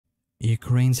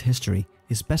Ukraine's history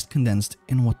is best condensed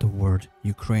in what the word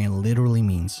Ukraine literally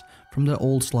means. From the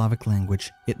old Slavic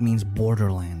language, it means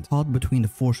borderland. Caught between the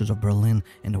forces of Berlin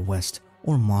in the west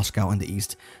or Moscow in the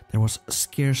east, there was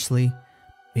scarcely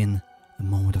been a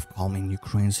moment of calm in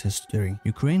Ukraine's history.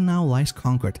 Ukraine now lies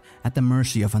conquered at the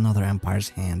mercy of another empire's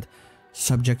hand,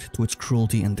 subject to its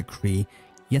cruelty and decree,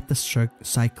 yet the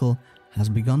cycle has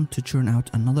begun to churn out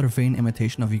another vain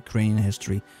imitation of Ukrainian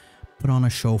history, put on a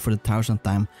show for the 1000th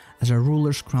time as a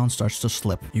ruler's crown starts to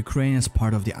slip. Ukraine is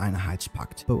part of the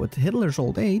Einheitspact, but with Hitler's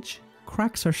old age,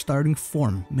 cracks are starting to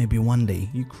form. Maybe one day,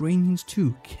 Ukrainians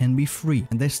too can be free,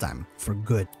 and this time, for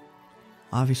good.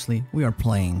 Obviously, we are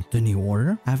playing the New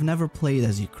Order. I've never played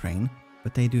as Ukraine,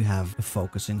 but they do have a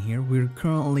focus in here. We're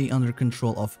currently under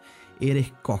control of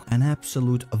Erich Koch, an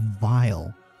absolute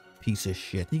vile piece of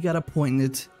shit. He got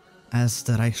appointed as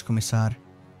the Reichskommissar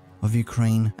of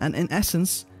Ukraine, and in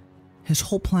essence, his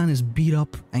whole plan is beat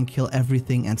up and kill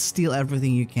everything and steal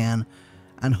everything you can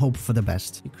and hope for the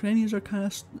best. Ukrainians are kind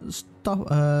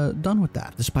of done with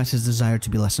that. Despite his desire to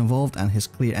be less involved and his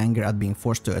clear anger at being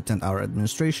forced to attend our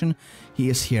administration, he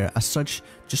is here. As such,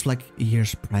 just like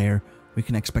years prior, we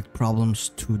can expect problems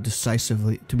to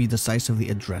be decisively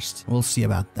addressed. We'll see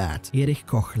about that. Erich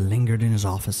Koch lingered in his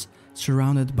office,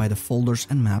 surrounded by the folders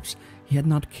and maps he had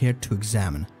not cared to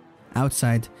examine.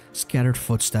 Outside, scattered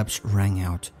footsteps rang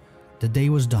out. The day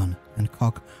was done, and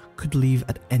Koch could leave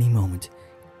at any moment.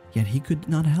 Yet he could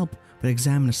not help but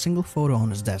examine a single photo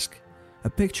on his desk. A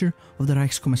picture of the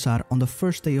Reichskommissar on the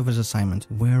first day of his assignment.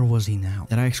 Where was he now?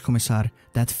 The Reichskommissar,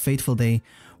 that fateful day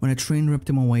when a train ripped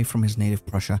him away from his native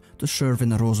Prussia to serve in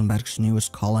the Rosenberg's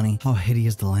newest colony. How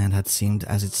hideous the land had seemed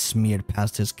as it smeared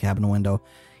past his cabin window.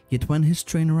 Yet when his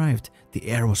train arrived, the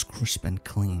air was crisp and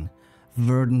clean.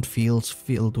 Verdant fields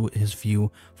filled his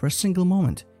view for a single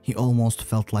moment. He almost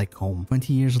felt like home.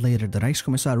 20 years later, the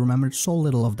Reichskommissar remembered so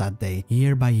little of that day.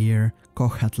 Year by year,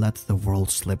 Koch had let the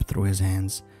world slip through his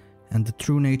hands, and the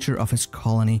true nature of his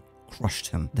colony crushed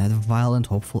him. That violent,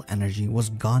 hopeful energy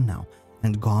was gone now,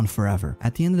 and gone forever.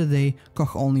 At the end of the day,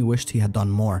 Koch only wished he had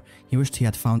done more. He wished he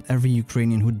had found every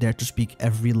Ukrainian who dared to speak,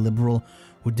 every liberal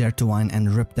who dared to whine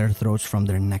and rip their throats from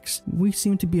their necks. We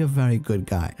seem to be a very good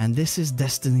guy. And this is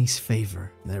destiny's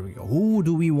favor. There we go. Who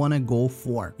do we want to go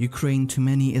for? Ukraine to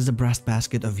many is the brass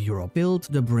basket of Europe, filled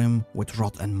to the brim with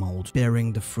rot and mold.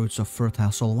 Bearing the fruits of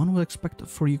fertile soil, one would expect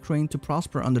for Ukraine to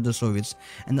prosper under the Soviets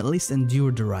and at least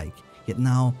endure the Reich. Yet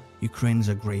now, Ukraine is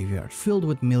a graveyard, filled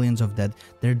with millions of dead,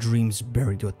 their dreams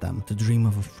buried with them. The dream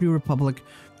of a free republic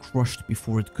crushed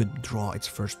before it could draw its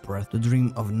first breath. The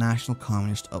dream of national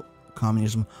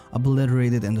communism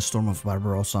obliterated in the storm of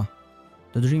Barbarossa.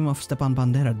 The dream of Stepan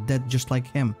Bandera dead just like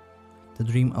him. The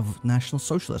dream of National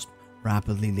Socialism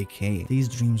rapidly decaying. These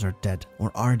dreams are dead,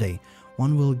 or are they?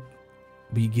 One will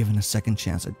be given a second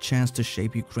chance, a chance to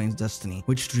shape Ukraine's destiny.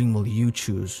 Which dream will you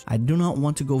choose? I do not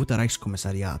want to go with the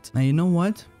Reichskommissariat. Now you know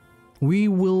what? We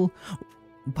will,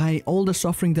 by all the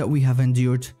suffering that we have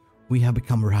endured, we have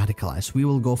become radicalized. We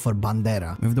will go for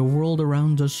Bandera. If the world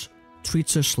around us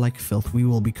treats us like filth, we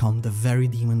will become the very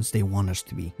demons they want us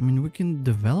to be. I mean, we can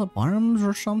develop arms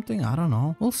or something, I don't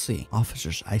know. We'll see.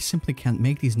 Officers, I simply can't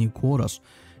make these new quotas.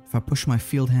 If I push my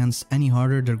field hands any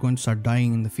harder, they're going to start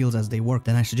dying in the fields as they work.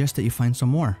 Then I suggest that you find some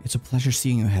more. It's a pleasure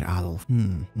seeing you, Herr Adolf.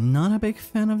 Not a big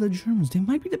fan of the Germans. They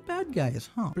might be the bad guys,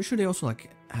 huh? Pretty sure they also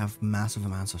have massive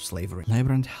amounts of slavery.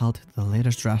 Leibrand held the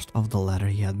latest draft of the letter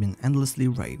he had been endlessly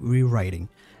rewriting.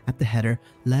 At the header,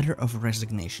 letter of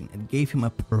resignation. It gave him a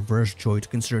perverse joy to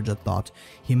consider the thought.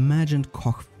 He imagined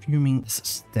Koch fuming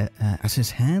as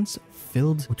his hands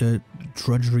filled with the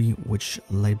drudgery which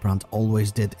Leibrand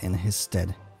always did in his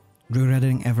stead,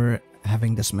 regretting ever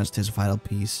having dismissed his vital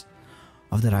piece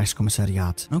of the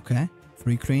Reichskommissariat. Okay,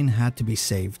 for Ukraine had to be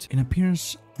saved. In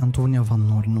appearance, Antonia van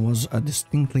Norden was a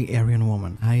distinctly Aryan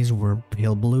woman. Eyes were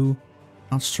pale blue,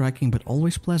 not striking but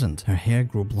always pleasant. Her hair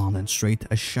grew blonde and straight,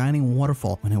 a shining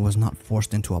waterfall when it was not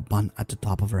forced into a bun at the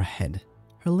top of her head.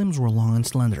 Her limbs were long and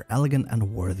slender, elegant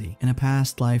and worthy. In a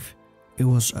past life, it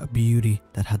was a beauty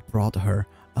that had brought her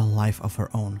a life of her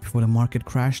own. Before the market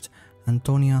crashed,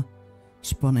 Antonia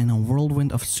spun in a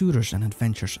whirlwind of suitors and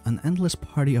adventures, an endless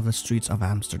party of the streets of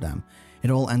Amsterdam.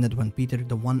 It all ended when Peter,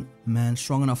 the one man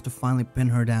strong enough to finally pin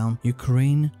her down.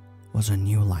 Ukraine was a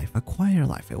new life, a quieter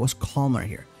life. It was calmer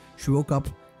here. She woke up,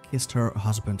 kissed her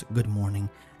husband good morning,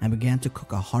 and began to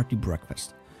cook a hearty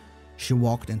breakfast. She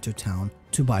walked into town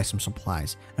to buy some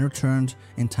supplies and returned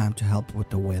in time to help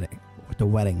with the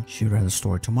wedding. She read a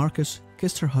story to Marcus,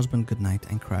 kissed her husband goodnight,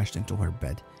 and crashed into her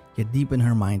bed. Yet deep in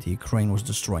her mind, Ukraine was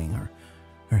destroying her.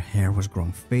 Her hair was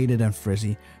growing faded and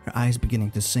frizzy, her eyes beginning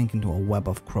to sink into a web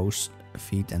of crow's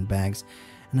feet and bags,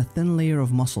 and a thin layer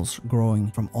of muscles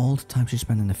growing from all the time she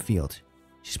spent in the field.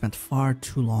 She spent far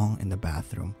too long in the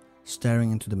bathroom,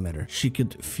 staring into the mirror. She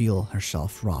could feel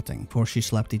herself rotting. Before she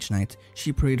slept each night,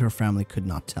 she prayed her family could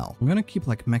not tell. I'm gonna keep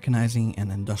like mechanizing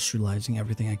and industrializing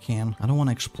everything I can. I don't want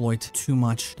to exploit too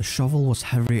much. The shovel was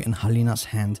heavier in Halina's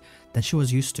hand than she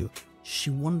was used to. She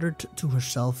wondered to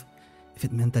herself if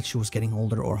it meant that she was getting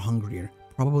older or hungrier.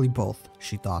 Probably both,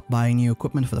 she thought. Buying new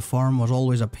equipment for the farm was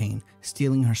always a pain,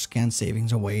 stealing her scant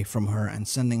savings away from her and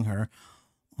sending her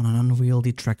on an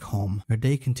unwieldy trek home. Her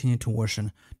day continued to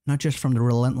worsen, not just from the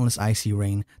relentless icy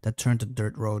rain that turned the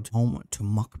dirt road home to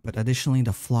muck, but additionally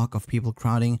the flock of people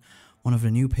crowding one of the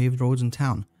new paved roads in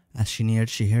town. As she neared,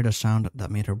 she heard a sound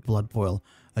that made her blood boil,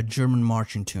 a German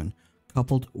marching tune,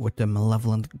 coupled with the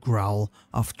malevolent growl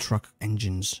of truck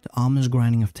engines, the ominous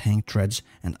grinding of tank treads,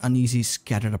 and uneasy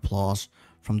scattered applause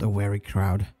from the weary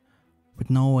crowd. With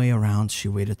no way around, she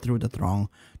waded through the throng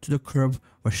to the curb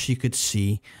where she could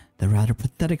see the rather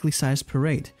pathetically sized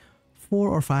parade. 4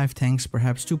 or 5 tanks,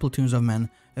 perhaps 2 platoons of men,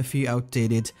 a few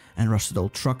outdated and rusted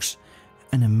old trucks,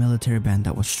 and a military band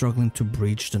that was struggling to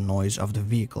breach the noise of the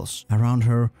vehicles. Around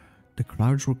her, the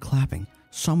crowds were clapping,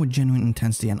 some with genuine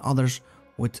intensity and others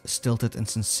with stilted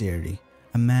insincerity.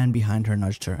 A man behind her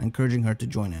nudged her, encouraging her to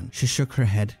join in. She shook her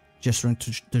head, gesturing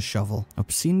to the shovel.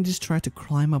 Obscenities tried to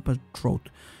climb up her throat,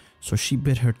 so she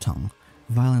bit her tongue.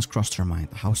 Violence crossed her mind.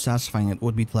 How satisfying it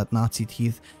would be to let Nazi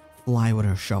teeth fly with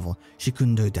her shovel. She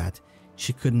couldn't do that.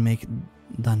 She couldn't make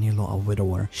Danilo a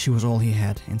widower. She was all he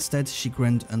had. Instead, she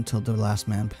grinned until the last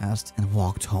man passed and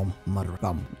walked home, muttering,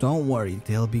 "Come, don't worry,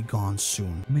 they'll be gone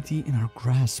soon. Enmity in our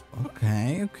grasp."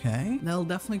 Okay. That'll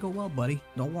definitely go well, buddy.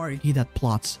 Don't worry. He that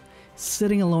plots.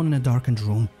 Sitting alone in a darkened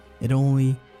room, it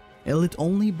lit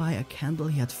only by a candle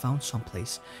he had found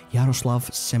someplace.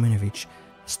 Yaroslav Semyonovich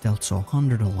Stelzo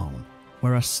pondered alone,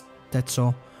 whereas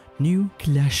Stelzo knew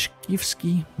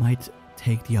Klashkivsky might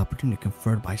take the opportunity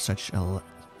conferred by such a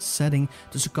setting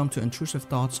to succumb to intrusive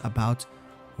thoughts about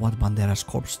what Bandera's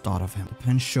corpse thought of him. The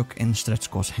pen shook in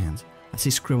Stretsko's hand as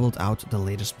he scribbled out the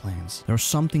latest plans. There was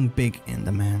something big in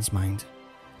the man's mind,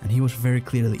 and he was very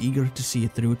clearly eager to see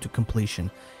it through to completion.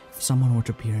 If someone were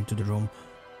to peer into the room,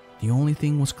 the only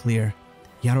thing was clear: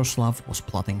 Yaroslav was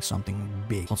plotting something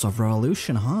big. Lots of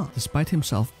revolution, huh? Despite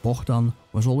himself, Bogdan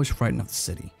was always frightened of the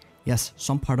city. Yes,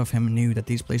 some part of him knew that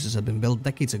these places had been built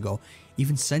decades ago,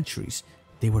 even centuries.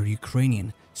 They were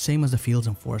Ukrainian, same as the fields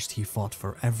and forests he fought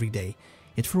for every day.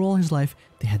 Yet for all his life,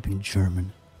 they had been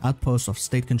German. Outposts of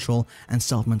state control and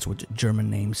settlements with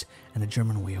German names and a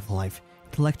German way of life.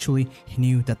 Intellectually, he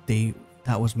knew that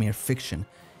that was mere fiction.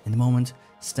 In the moment,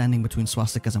 standing between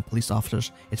swastikas and police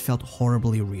officers, it felt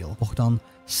horribly real. Bogdan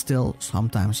still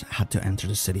sometimes had to enter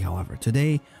the city, however.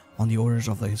 Today, on the orders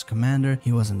of his commander,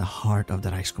 he was in the heart of the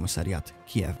Reichskommissariat,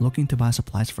 Kiev, looking to buy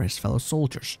supplies for his fellow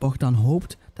soldiers. Bogdan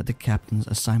hoped that the captain's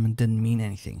assignment didn't mean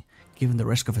anything, given the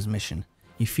risk of his mission.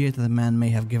 He feared that the man may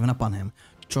have given up on him.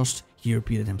 Trust, he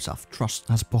repeated himself, trust.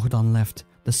 As Bogdan left,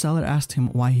 the seller asked him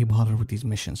why he bothered with these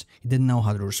missions. He didn't know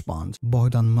how to respond.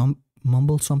 Bogdan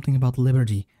mumbled something about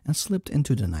liberty and slipped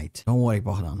into the night. Don't worry,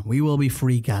 Bogdan. We will be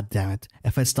free, goddammit,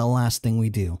 if it's the last thing we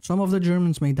do. Some of the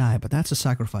Germans may die, but that's a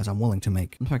sacrifice I'm willing to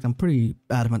make. In fact, I'm pretty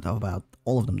adamant about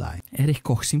all of them die. Erich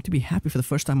Koch seemed to be happy for the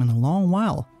first time in a long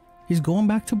while. He's going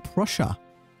back to Prussia.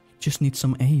 He just needs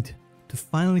some aid to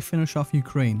finally finish off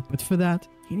Ukraine. But for that,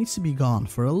 he needs to be gone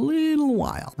for a little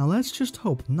while. Now let's just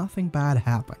hope nothing bad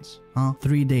happens.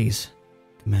 3 days.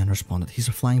 The man responded. He's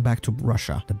flying back to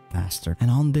Russia, the bastard. And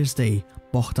on this day,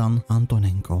 Bogdan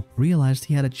Antonenko realized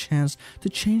he had a chance to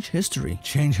change history.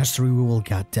 Change history we will,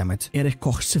 goddammit. Erich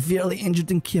Koch severely injured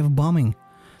in Kiev bombing.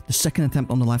 The second attempt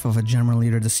on the life of a German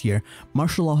leader this year.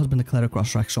 Martial law has been declared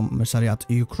across Reichskommissariat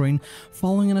Ukraine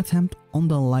following an attempt on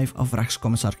the life of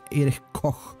Reichskommissar Erich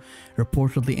Koch,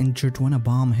 reportedly injured when a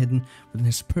bomb hidden within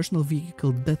his personal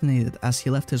vehicle detonated as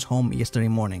he left his home yesterday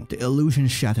morning. The illusion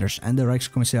shatters and the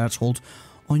Reichskommissariat's hold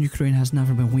on Ukraine has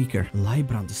never been weaker.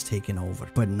 Leibrand is taken over,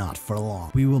 but not for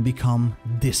long. We will become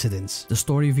dissidents. The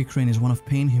story of Ukraine is one of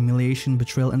pain, humiliation,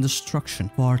 betrayal, and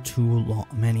destruction. Far too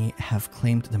many have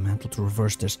claimed the mantle to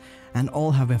reverse this, and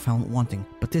all have been found wanting.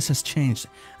 But this has changed,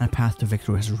 and a path to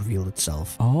victory has revealed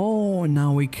itself. Oh,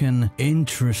 now we can...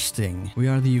 Interesting. We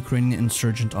are the Ukrainian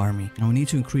insurgent army, and we need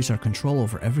to increase our control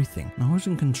over everything. Now, who's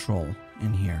in control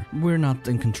in here? We're not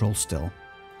in control still.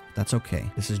 That's okay.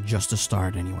 This is just a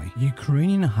start anyway.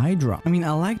 Ukrainian Hydra. I mean,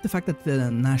 I like the fact that the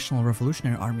National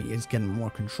Revolutionary Army is getting more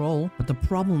control, but the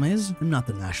problem is, we're not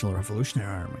the National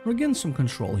Revolutionary Army. We're getting some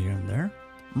control here and there.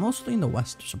 Mostly in the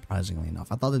west, surprisingly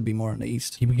enough. I thought it'd be more in the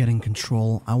east. Keep getting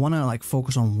control. I want to like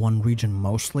focus on one region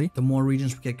mostly. The more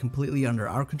regions we get completely under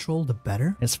our control, the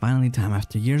better. It's finally time.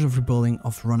 After years of rebuilding,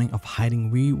 of running, of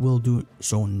hiding, we will do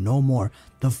so no more.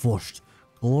 The Vost,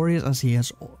 glorious as he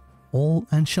has all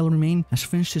and shall remain, has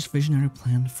finished his visionary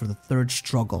plan for the third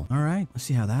struggle. Alright, let's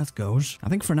see how that goes. I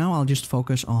think for now I'll just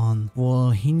focus on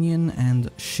Volhynian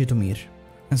and Shitomir.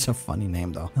 That's a funny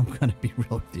name though. I'm gonna be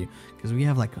real with you, because we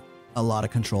have like a lot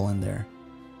of control in there.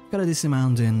 Got a decent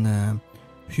amount in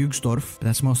Hugsdorf, but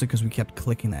that's mostly because we kept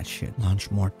clicking that shit.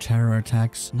 Launch more terror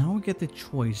attacks. Now we get the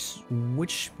choice.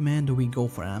 Which man do we go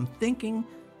for? And I'm thinking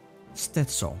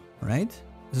Stetso, right?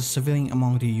 As a civilian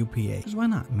among the UPA. Because why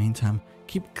not? Meantime,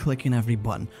 keep clicking every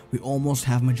button. We almost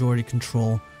have majority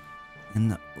control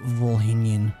in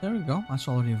Volhynian. There we go. That's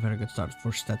already a very good start for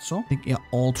Stetso. I think, yeah,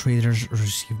 all traders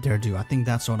received their due. I think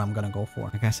that's what I'm gonna go for.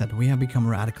 Like I said, we have become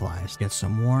radicalized. Get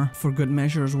some more for good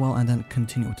measure as well, and then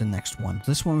continue with the next one.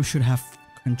 This one we should have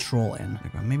control in.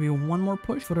 Like maybe one more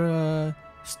push for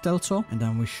Stelzo, and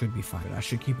then we should be fine. That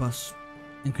should keep us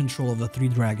in control of the 3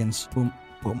 dragons. Boom,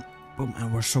 boom, boom,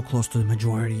 and we're so close to the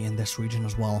majority in this region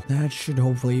as well. That should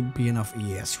hopefully be enough.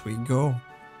 Yes, we go.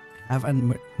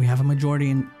 We have a majority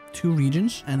in 2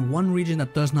 regions, and 1 region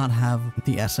that does not have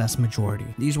the SS majority.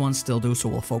 These ones still do, so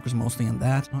we'll focus mostly on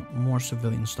that. More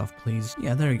civilian stuff, please.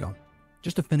 Yeah, there you go.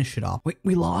 Just to finish it off. Wait,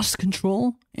 we lost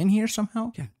control in here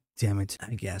somehow? Yeah, damn it.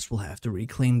 I guess we'll have to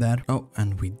reclaim that. Oh,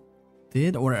 and we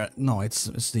did? Or, no,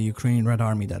 it's the Ukrainian Red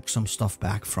Army that some stuff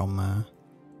back from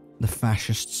the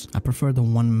fascists. I prefer the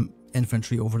 1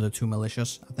 infantry over the 2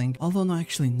 militias, I think. Although, no,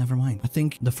 actually, never mind. I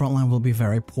think the front line will be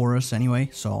very porous anyway,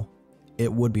 so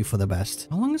it would be for the best.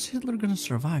 How long is Hitler gonna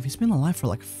survive? He's been alive for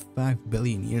like 5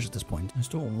 billion years at this point. Let's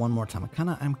do it one more time.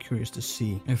 I'm curious to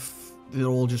see if it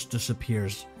all just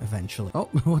disappears eventually. Oh,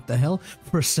 what the hell?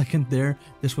 For a second there,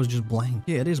 this was just blank.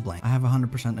 Yeah, it is blank. I have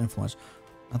 100% influence.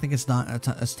 I think it's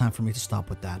time for me to stop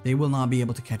with that. They will not be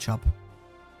able to catch up,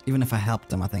 even if I help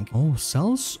them, I think. Oh,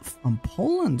 cells from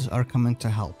Poland are coming to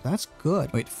help. That's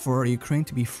good. Wait, for Ukraine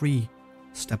to be free,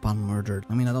 Stepan murdered.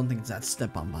 I mean, I don't think it's that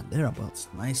Stepan Bandera, but it's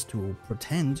nice to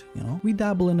pretend, you know? We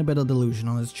dabble in a bit of delusion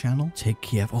on this channel. Take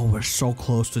Kiev. Oh, we're so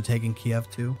close to taking Kiev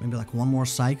too. Maybe like one more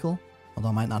cycle, although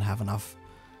I might not have enough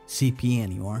CP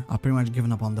anymore. I've pretty much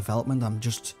given up on development. I'm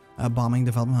just bombing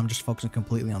development. I'm just focusing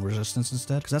completely on resistance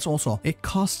instead, because that's also, it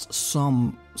costs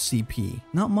some CP.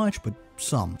 Not much, but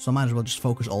some. So I might as well just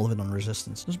focus all of it on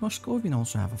resistance. Does Moscovian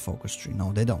also have a focus tree?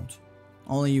 No, they don't.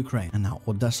 Only Ukraine. And now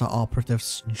Odessa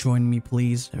operatives, join me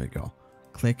please. There we go.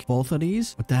 Click both of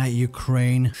these. With that,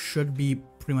 Ukraine should be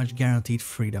pretty much guaranteed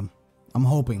freedom. I'm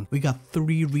hoping. We got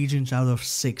 3 regions out of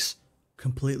 6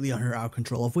 completely under our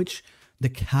control, of which the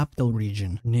capital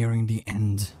region nearing the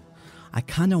end. I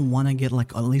kind of want to get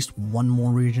like at least 1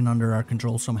 more region under our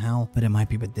control somehow, but it might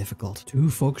be a bit difficult. 2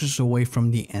 focuses away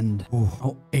from the end. Ooh.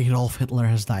 Oh, Adolf Hitler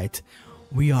has died.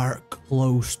 We are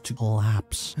close to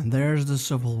collapse. And there's the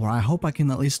Civil War. I hope I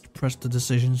can at least press the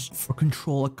decisions for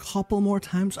control a couple more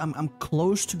times. I'm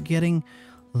close to getting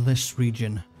this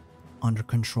region under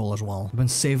control as well. I've been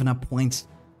saving up points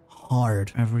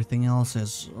hard. Everything else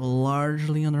is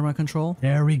largely under my control.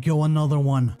 There we go, another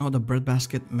one. Oh, the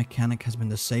breadbasket mechanic has been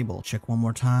disabled. Check one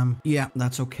more time. Yeah,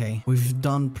 that's okay. We've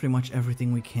done pretty much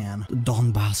everything we can. The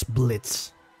Donbass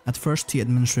Blitz. At first, the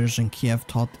administrators in Kiev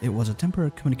thought it was a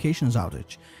temporary communications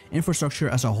outage. Infrastructure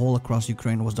as a whole across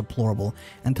Ukraine was deplorable,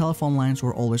 and telephone lines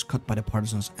were always cut by the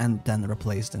partisans and then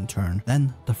replaced in turn.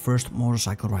 Then, the first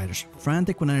motorcycle riders,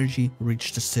 frantic with energy,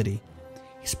 reached the city.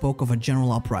 He spoke of a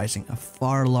general uprising, a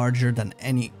far larger than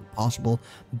any possible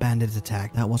bandit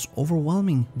attack that was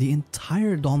overwhelming the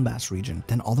entire Donbass region.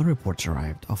 Then other reports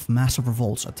arrived of massive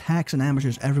revolts, attacks and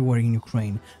ambushes everywhere in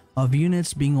Ukraine, of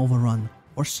units being overrun,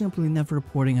 or simply never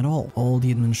reporting at all. All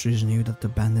the administrators knew that the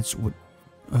bandits would,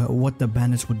 what the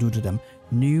bandits would do to them,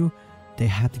 knew they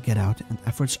had to get out, and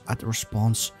efforts at the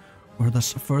response were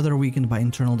thus further weakened by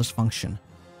internal dysfunction.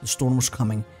 The storm was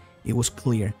coming, it was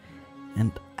clear,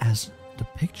 and as the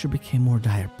picture became more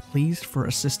dire, pleas for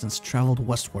assistance traveled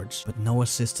westwards, but no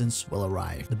assistance will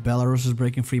arrive. The Belarus is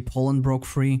breaking free, Poland broke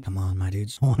free. Come on, my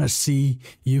dudes. I want to see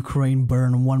Ukraine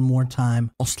burn one more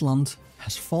time. Ostland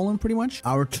has fallen pretty much.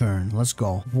 Our turn. Let's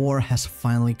go. War has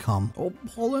finally come. Oh,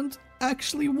 Poland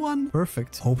actually won.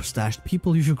 Perfect. Hope stashed.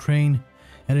 People of Ukraine,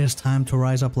 it is time to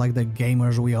rise up like the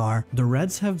gamers we are. The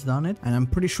Reds have done it, and I'm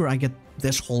pretty sure I get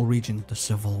this whole region. The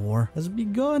Civil War has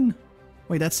begun.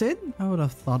 Wait, that's it? I would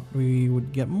have thought we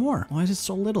would get more. Why is it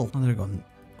so little? Oh, there we go.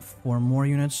 4 more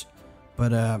units.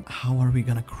 But how are we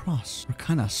gonna cross? We're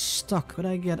kind of stuck. Could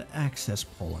I get access,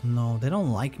 Poland? No, they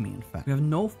don't like me, in fact. We have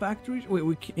no factories?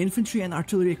 Wait, infantry and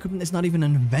artillery equipment is not even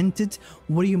invented?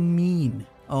 What do you mean?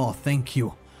 Oh, thank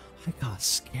you. I got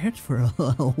scared for a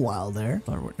little while there.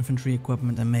 Start with infantry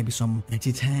equipment and maybe some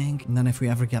anti-tank. And then if we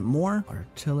ever get more,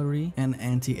 artillery and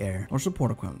anti-air. Or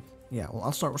support equipment. Yeah, well,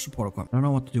 I'll start with support equipment. I don't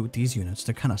know what to do with these units.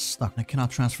 They're kind of stuck. I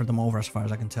cannot transfer them over as far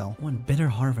as I can tell. One bitter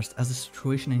harvest. As the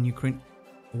situation in Ukraine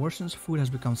worsens, food has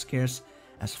become scarce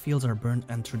as fields are burned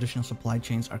and traditional supply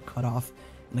chains are cut off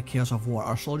in the chaos of war.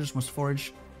 Our soldiers must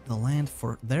forage the land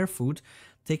for their food,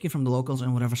 taken from the locals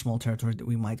in whatever small territory that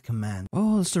we might command.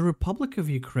 Oh, it's the Republic of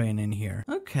Ukraine in here.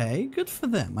 Okay, good for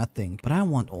them, I think. But I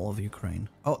want all of Ukraine.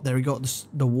 Oh, there we go.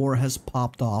 The war has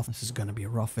popped off. This is gonna be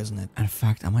rough, isn't it? In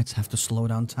fact, I might have to slow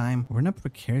down time. We're in a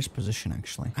precarious position,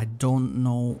 actually. I don't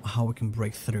know how we can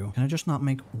break through. Can I just not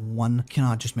make one?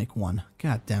 Cannot just make one.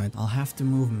 God damn it. I'll have to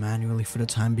move manually for the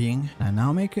time being. Can I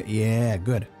now make it? Yeah,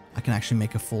 good. I can actually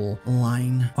make a full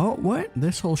line. Oh, what?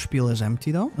 This whole spiel is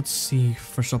empty though. Let's see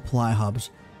for supply hubs.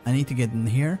 I need to get in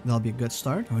here. That'll be a good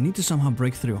start. We need to somehow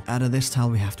break through. Out of this tile,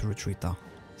 we have to retreat though.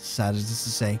 Sad as this to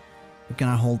say. We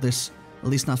cannot hold this. At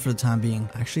least not for the time being.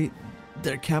 Actually,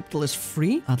 their capital is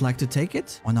free. I'd like to take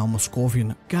it. Oh, now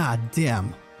Moscovian. God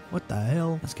damn. What the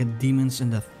hell? Let's get demons in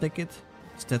the thicket.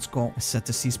 Let's go. I set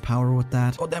to seize power with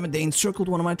that. Oh, damn it. They encircled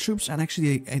one of my troops. And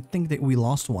actually, I think that we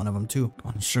lost one of them too. Come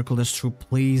on, encircle this troop,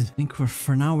 please. I think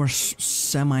for now, we're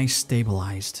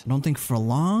semi-stabilized. I don't think for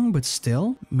long, but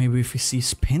still. Maybe if we see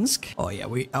Spinsk. Oh, yeah,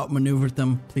 we outmaneuvered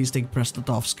them. Please take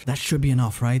Brest-Litovsk. That should be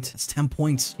enough, right? It's 10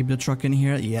 points. Keep the truck in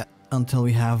here. Yeah, until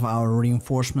we have our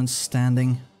reinforcements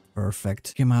standing.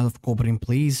 Perfect. Get him out of Kobrin,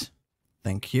 please.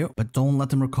 Thank you. But don't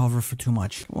let them recover for too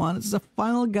much. Come on, it's the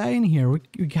final guy in here. We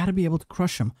gotta be able to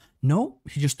crush him. No,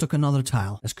 he just took another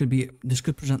tile. This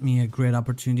could present me a great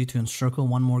opportunity to encircle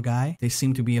one more guy. They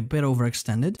seem to be a bit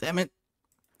overextended. Damn it.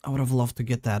 I would have loved to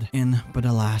get that in, but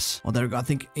alas. Well, there we go. I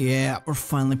think, yeah, we're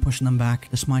finally pushing them back.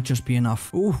 This might just be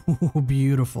enough. Ooh,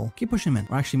 beautiful. Keep pushing them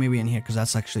in. Or actually, maybe in here, because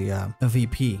that's actually a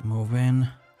VP. Move in.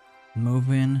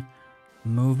 Move in.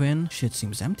 Move in. Shit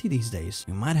seems empty these days.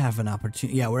 We might have an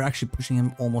opportunity. Yeah, we're actually pushing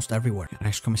him almost everywhere.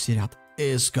 Reichskommissariat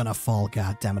is gonna fall.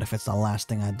 God damn it, if it's the last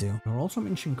thing I do. We're also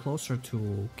inching closer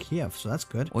to Kiev, so that's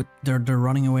good. Oh, they're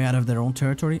running away out of their own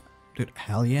territory. Dude,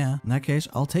 hell yeah. In that case,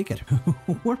 I'll take it.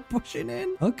 We're pushing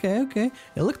in. Okay.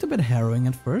 It looked a bit harrowing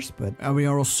at first, but we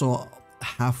are also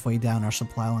halfway down our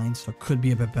supply lines, so it could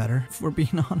be a bit better, if we're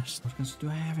being honest.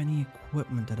 Do I have any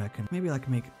equipment that I can maybe like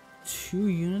make 2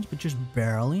 units, but just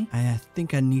barely? I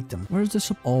think I need them. Where's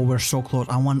this? Oh, we're so close.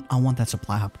 I want that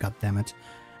supply hub. God damn it.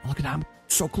 Look at that. I'm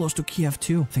so close to Kiev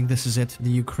too. I think this is it.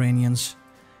 The Ukrainians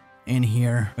in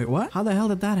here. Wait, what? How the hell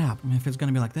did that happen? If it's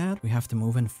gonna be like that, we have to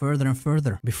move in further and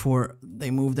further before they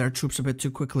move their troops a bit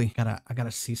too quickly. I gotta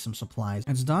see some supplies.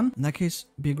 It's done. In that case,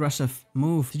 be aggressive.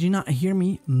 Move. Did you not hear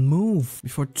me? Move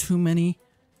before too many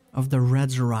of the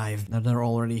Reds arrive. They're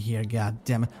already here. God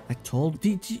damn it. I told...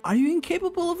 Are you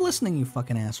incapable of listening, you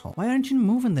fucking asshole? Why aren't you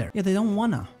moving there? Yeah, they don't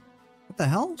wanna. What the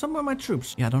hell? Some of my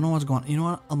troops. Yeah, I don't know what's going on. You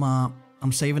know what?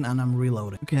 I'm saving and I'm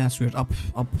reloading. Okay, that's weird. Up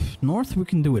north, we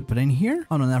can do it. But in here?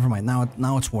 Oh, no, never mind.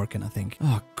 Now it's working, I think.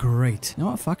 Oh, great. You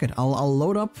know what? Fuck it. I'll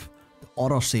load up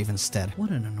autosave instead. What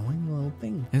an annoying little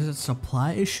thing. Is it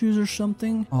supply issues or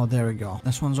something? Oh, there we go.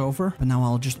 This one's over. But now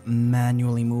I'll just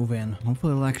manually move in.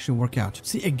 Hopefully it'll actually work out.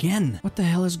 See, again, what the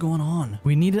hell is going on?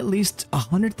 We need at least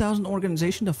 100,000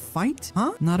 organization to fight?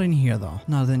 Huh? Not in here, though.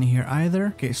 Not in here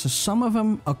either. Okay, so some of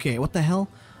them... Okay, what the hell?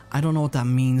 I don't know what that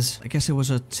means. I guess it was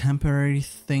a temporary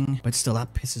thing, but still,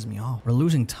 that pisses me off. We're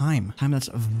losing time. Time that's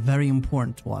very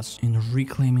important to us in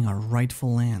reclaiming our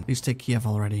rightful land. Please take Kiev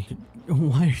already.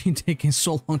 Why are you taking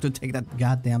so long to take that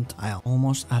goddamn tile?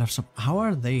 Almost out of... How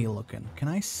are they looking? Can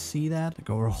I see that? Like,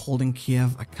 we're holding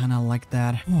Kiev. I kind of like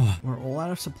that. Oh, we're all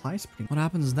out of supplies. What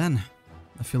happens then?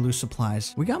 If you lose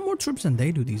supplies. We got more troops than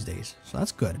they do these days, so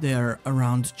that's good. They're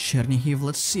around Chernihiv.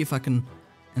 Let's see if I can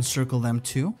encircle them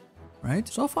too. Right?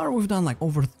 So far, we've done like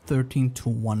over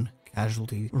 13-to-1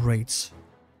 casualty rates,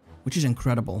 which is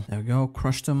incredible. There we go.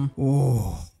 Crushed them.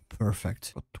 Oh,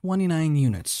 perfect. 29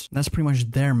 units. That's pretty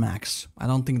much their max. I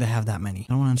don't think they have that many. I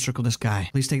don't want to encircle this guy.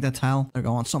 Please take that tile. They're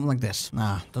going something like this.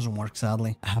 Nah, doesn't work,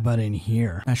 sadly. How about in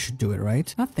here? That should do it,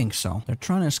 right? I think so. They're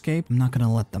trying to escape. I'm not going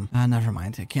to let them. Never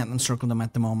mind. I can't encircle them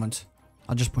at the moment.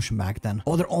 I'll just push them back then.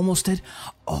 Oh, they're almost dead.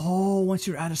 Oh, once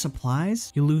you're out of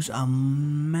supplies, you lose a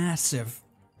massive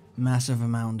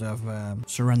amount of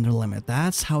surrender limit.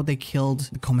 That's how they killed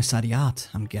the commissariat,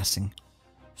 I'm guessing.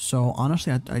 So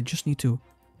honestly, I just need to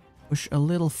push a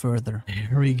little further.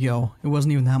 There we go. It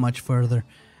wasn't even that much further.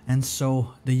 And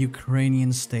so the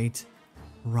Ukrainian state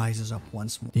rises up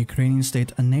once more. The Ukrainian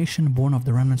state, a nation born of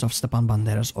the remnants of Stepan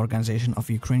Bandera's Organization of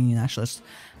Ukrainian Nationalists,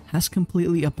 has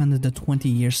completely upended the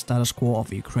 20-year status quo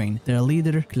of Ukraine. Their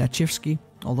leader, Klachevsky,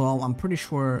 although I'm pretty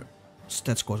sure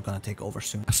Stetsko is gonna take over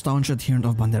soon. A staunch adherent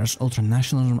of Bandera's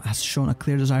ultra-nationalism has shown a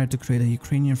clear desire to create a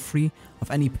Ukrainian free of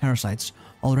any parasites.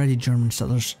 Already German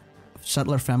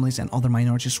settler families and other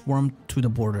minorities swarmed to the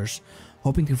borders,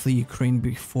 hoping to flee Ukraine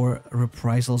before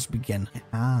reprisals begin.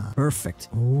 Ah, perfect.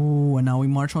 Oh, and now we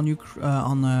march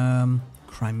on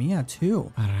Crimea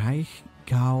too.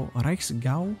 Reichsgau,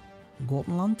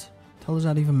 Gotland. What does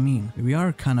that even mean? We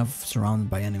are kind of surrounded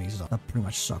by enemies though. That pretty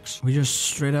much sucks. We just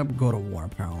straight up go to war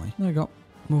apparently. There you go.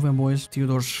 Move in, boys.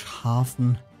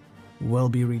 Theodorshafen will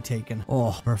be retaken.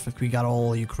 Oh, perfect. We got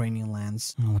all Ukrainian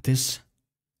lands. Oh, with this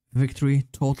victory,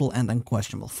 total and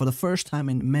unquestionable. For the first time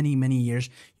in many, many years,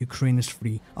 Ukraine is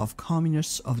free of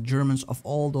communists, of Germans, of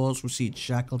all those who see it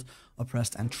shackled,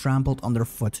 oppressed, and trampled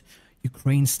underfoot.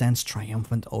 Ukraine stands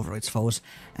triumphant over its foes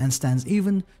and stands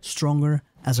even stronger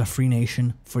as a free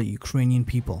nation for the Ukrainian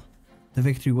people. The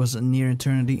victory was a near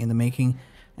eternity in the making,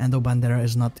 and though Bandera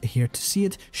is not here to see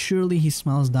it, surely he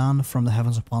smiles down from the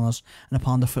heavens upon us and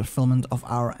upon the fulfillment of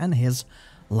our and his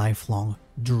lifelong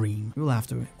dream. We'll have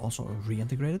to also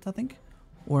reintegrate it, I think,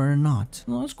 or not.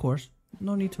 No, of course.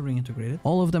 No need to reintegrate it.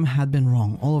 All of them had been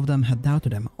wrong. All of them had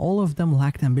doubted him. All of them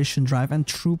lacked ambition, drive, and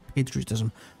true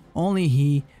patriotism. Only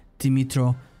he,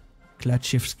 Dmytro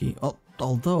Klachevsky.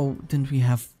 Although, didn't we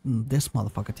have this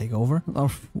motherfucker take over?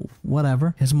 Or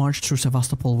whatever. His march through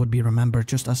Sevastopol would be remembered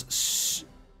just as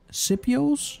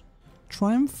Scipio's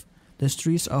triumph. The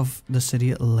streets of the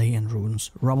city lay in ruins.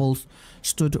 Rubble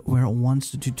stood where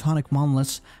once the Teutonic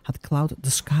monoliths had clouded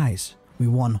the skies. We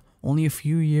won. Only a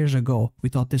few years ago, we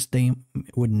thought this day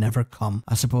would never come.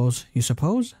 You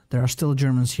suppose? There are still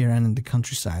Germans here and in the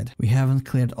countryside. We haven't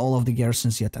cleared all of the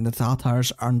garrisons yet, and the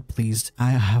Tatars aren't pleased.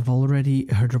 I have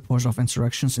already heard reports of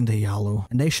insurrections in the Yalu,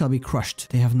 and they shall be crushed.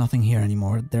 They have nothing here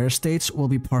anymore. Their estates will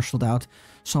be parceled out.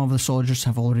 Some of the soldiers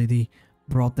have already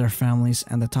brought their families,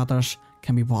 and the Tatars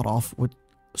can be bought off with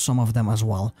some of them as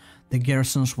well. The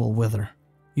garrisons will wither.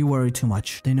 You worry too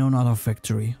much. They know not of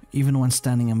victory, even when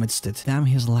standing amidst it. Damn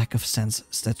his lack of sense,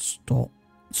 Stetsko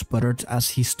sputtered as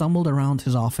he stumbled around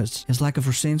his office. His lack of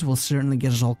restraint will certainly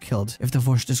get us all killed. If the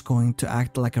Vorsht is going to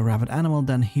act like a rabid animal,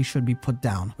 then he should be put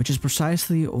down, which is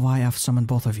precisely why I've summoned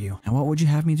both of you. And what would you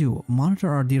have me do? Monitor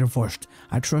our dear Vorsht.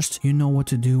 I trust you know what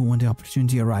to do when the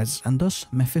opportunity arises. And thus,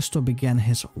 Mephisto began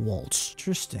his waltz.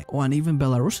 Interesting. Oh, and even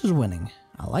Belarus is winning.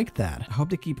 I like that. I hope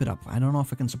they keep it up. I don't know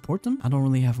if I can support them. I don't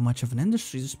really have much of an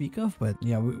industry to speak of, but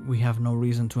yeah, we have no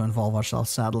reason to involve ourselves,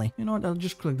 sadly. You know what? I'll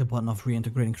just click the button of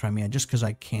reintegrating Crimea just because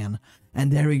I can.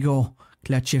 And there we go.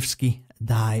 Klachevsky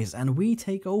dies and we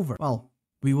take over. Well,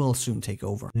 we will soon take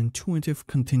over. An intuitive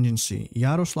contingency.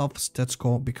 Yaroslav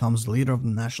Stetsko becomes the leader of the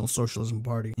National Socialism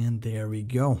Party. And there we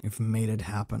go. We've made it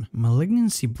happen.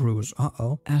 Malignancy brews.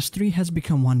 As three has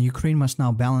become one, Ukraine must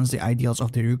now balance the ideals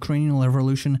of the Ukrainian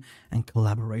revolution and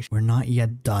collaboration. We're not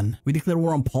yet done. We declare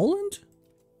war on Poland?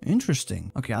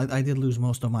 Interesting. Okay, I did lose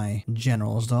most of my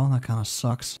generals though. That kind of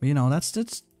sucks. But you know, that's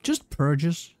just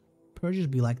purges. Purges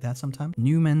be like that sometimes.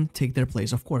 New men take their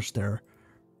place. Of course, they're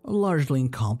largely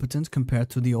incompetent compared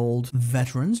to the old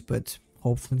veterans, but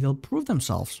hopefully they'll prove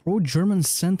themselves. Pro-German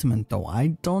sentiment though, I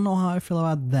don't know how I feel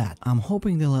about that. I'm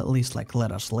hoping they'll at least like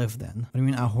let us live then. But I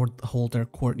mean, I hold their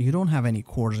court. You don't have any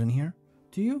cores in here,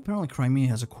 do you? Apparently Crimea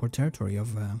has a core territory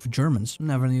of Germans.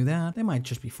 Never knew that. They might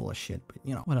just be full of shit, but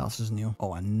you know, what else is new?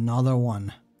 Oh, another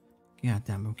one. God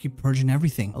damn, we keep purging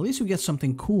everything. At least we get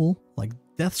something cool, like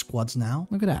death squads now.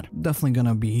 Look at that. Definitely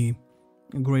gonna be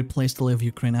a great place to live,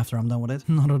 Ukraine, after I'm done with it.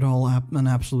 Not at all an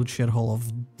absolute shithole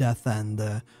of death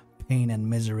and pain and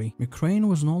misery. Ukraine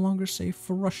was no longer safe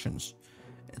for Russians.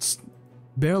 It's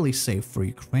barely safe for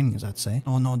Ukrainians, I'd say.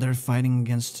 Oh no, they're fighting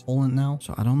against Poland now.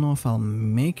 So I don't know if I'll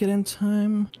make it in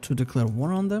time to declare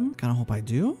war on them. Kinda hope I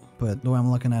do. But the way I'm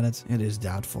looking at it, it is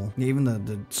doubtful. Even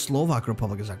the Slovak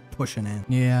Republic is like pushing in.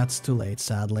 Yeah, it's too late,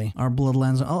 sadly. Our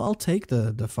bloodlands, I'll take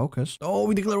the focus. Oh,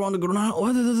 we declare war on the Grenada.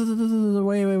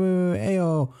 Wait.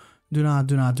 Ayo. Do not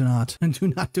do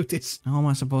not do this. How am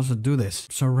I supposed to do this?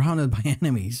 Surrounded by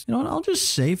enemies. You know what? I'll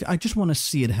just save. I just want to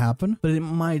see it happen, but it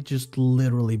might just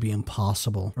literally be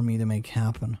impossible for me to make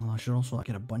happen. Well, I should also like,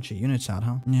 get a bunch of units out,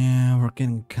 huh? Yeah, we're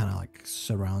getting kind of like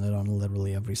surrounded on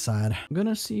literally every side.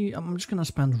 I'm just gonna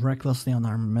spend recklessly on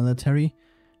our military.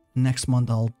 Next month,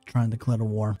 I'll try and declare a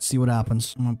war. See what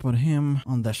happens. I'm gonna put him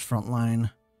on this front line.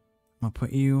 I'm gonna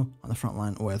put you on the front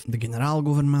line with the General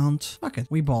government. Fuck it,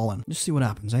 we ballin'. Just see what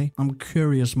happens, eh? I'm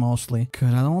curious mostly,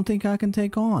 because I don't think I can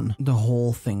take on the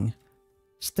whole thing.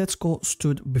 Stetsko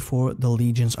stood before the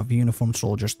legions of uniformed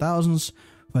soldiers, thousands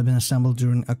who had been assembled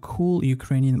during a cool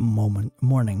Ukrainian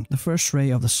morning. The first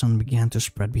ray of the sun began to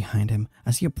spread behind him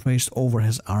as he appraised over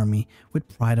his army with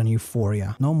pride and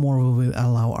euphoria. No more will we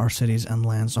allow our cities and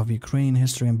lands of Ukrainian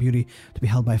history and beauty to be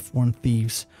held by foreign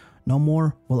thieves. No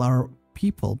more will our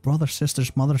people, brothers,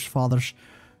 sisters, mothers, fathers,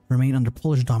 remain under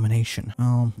Polish domination.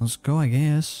 Well, let's go, I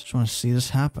guess. Just want to see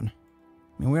this happen.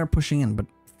 I mean, we are pushing in, but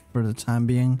for the time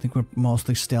being, I think we're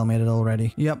mostly stalemated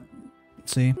already. Yep.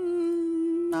 Let's see.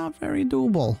 Not very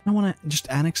doable. I want to just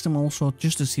annex them also,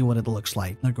 just to see what it looks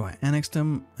like. There we go. I annexed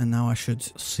them, and now I should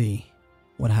see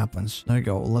what happens. There we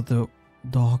go. Let the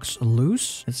dogs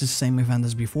loose. It's the same event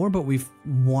as before, but we've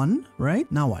won,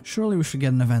 right? Now what? Surely we should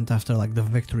get an event after, like, the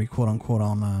victory, quote unquote,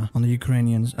 on the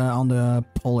Ukrainians, on the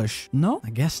Polish. No, I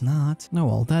guess not. No,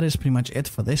 well, that is pretty much it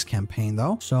for this campaign,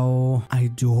 though. So I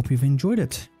do hope you've enjoyed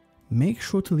it. Make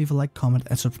sure to leave a like, comment,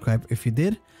 and subscribe if you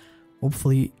did.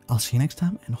 Hopefully, I'll see you next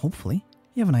time, and hopefully,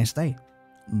 you have a nice day.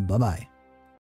 Bye-bye.